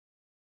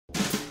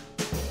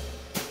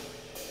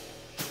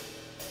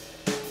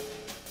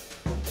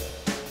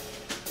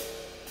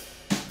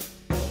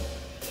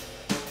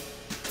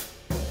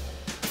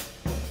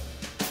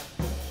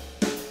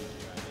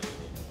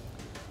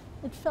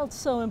felt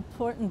so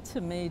important to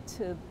me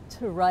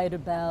to write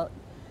about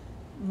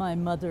my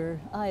mother.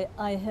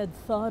 I had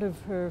thought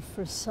of her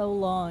for so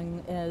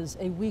long as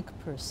a weak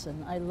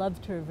person. I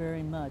loved her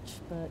very much,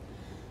 but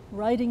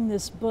writing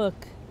this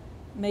book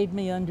made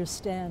me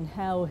understand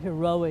how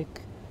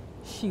heroic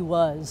she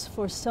was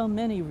for so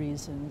many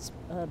reasons.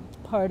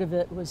 Part of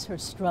it was her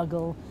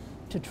struggle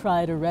to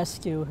try to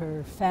rescue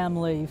her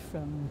family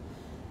from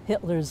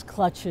Hitler's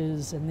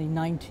clutches in the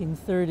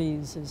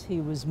 1930s as he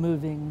was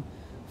moving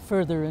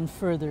further and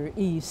further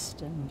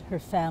east, and her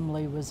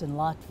family was in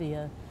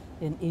Latvia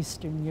in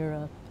Eastern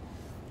Europe.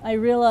 I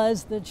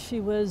realized that she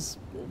was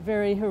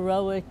very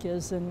heroic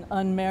as an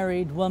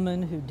unmarried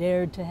woman who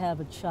dared to have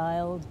a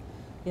child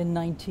in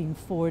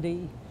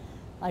 1940.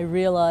 I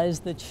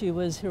realized that she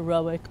was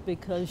heroic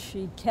because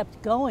she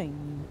kept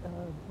going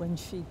when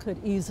she could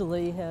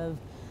easily have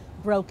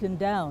broken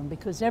down,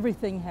 because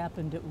everything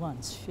happened at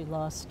once. She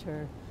lost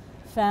her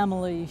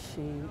family,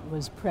 she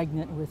was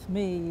pregnant with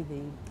me,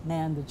 the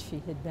man that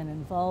she had been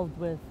involved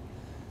with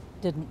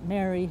didn't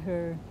marry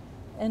her,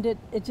 and it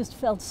just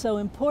felt so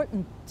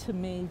important to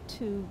me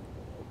to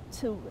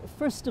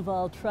first of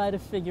all try to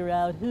figure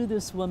out who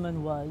this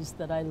woman was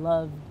that I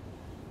loved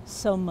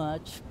so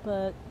much,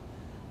 but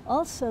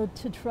also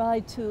to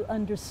try to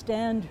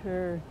understand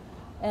her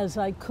as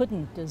I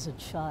couldn't as a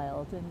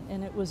child.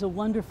 And it was a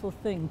wonderful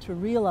thing to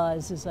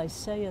realize, as I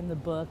say in the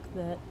book,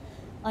 that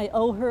I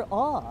owe her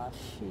awe.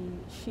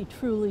 She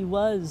truly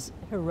was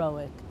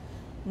heroic,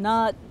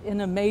 not in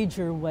a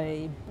major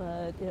way,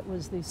 but it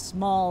was the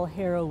small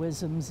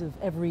heroisms of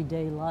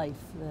everyday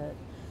life that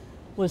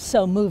was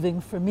so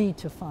moving for me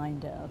to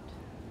find out.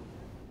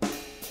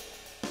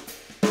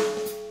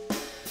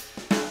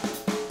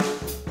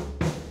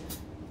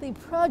 The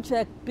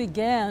project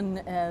began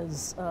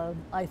as,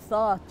 I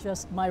thought,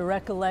 just my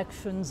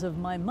recollections of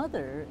my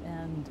mother,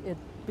 and it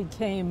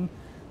became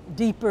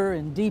deeper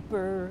and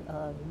deeper,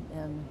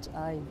 and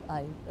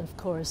I, of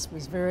course,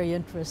 was very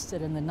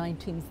interested in the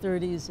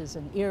 1930s as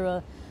an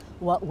era,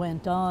 what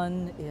went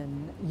on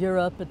in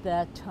Europe at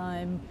that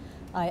time.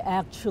 I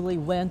actually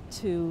went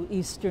to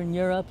Eastern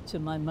Europe, to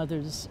my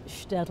mother's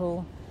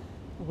shtetl,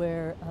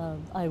 where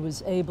I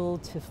was able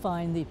to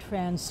find the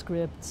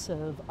transcripts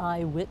of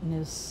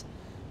eyewitness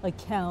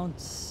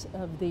accounts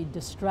of the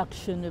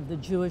destruction of the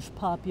Jewish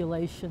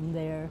population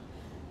there.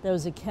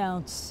 Those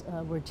accounts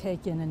were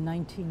taken in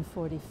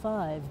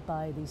 1945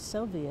 by the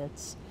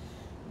Soviets.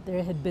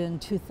 There had been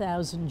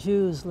 2,000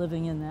 Jews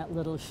living in that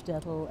little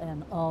shtetl,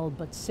 and all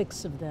but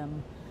 6 of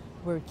them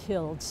were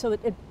killed. So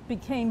it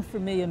became for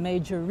me a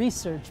major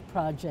research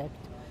project,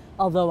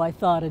 although I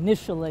thought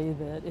initially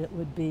that it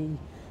would be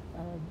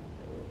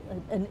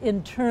an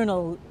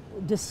internal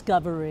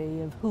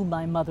discovery of who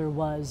my mother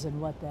was and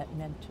what that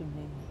meant to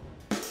me.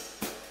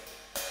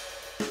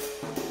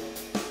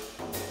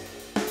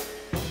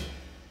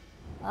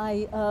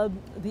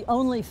 The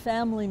only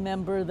family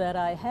member that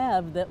I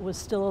have that was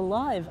still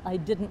alive, I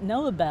didn't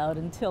know about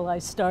until I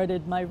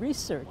started my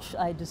research.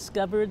 I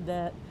discovered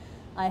that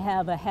I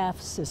have a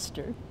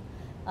half-sister.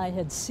 I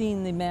had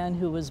seen the man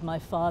who was my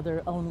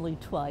father only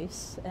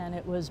twice, and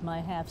it was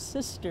my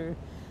half-sister,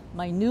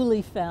 my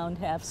newly found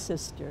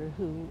half-sister,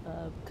 who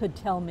could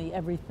tell me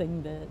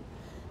everything that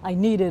I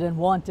needed and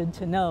wanted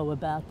to know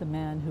about the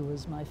man who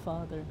was my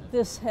father.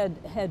 This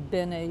had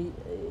been a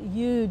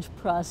huge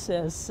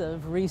process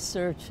of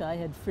research. I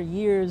had for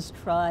years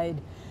tried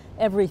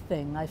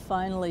everything. I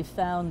finally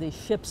found the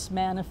ship's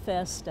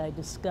manifest. I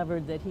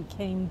discovered that he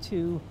came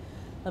to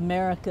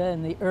America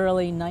in the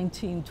early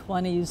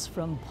 1920s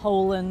from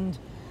Poland.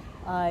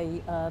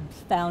 I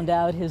found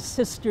out his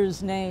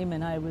sister's name,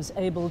 and I was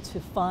able to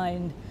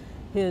find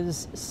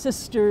his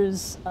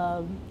sister's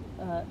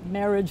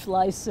marriage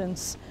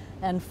license.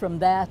 And from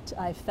that,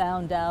 I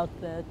found out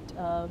that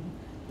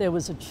there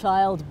was a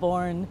child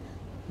born,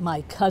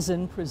 my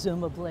cousin,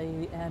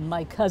 presumably, and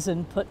my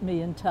cousin put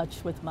me in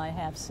touch with my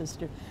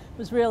half-sister. It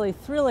was really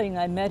thrilling.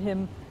 I met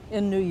him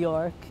in New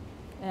York,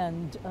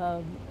 and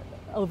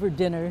over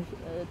dinner,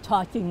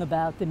 talking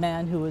about the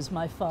man who was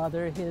my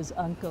father, his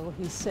uncle,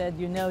 he said,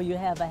 "You know, you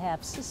have a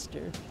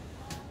half-sister,"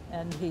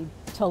 and he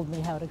told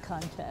me how to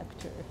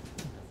contact her.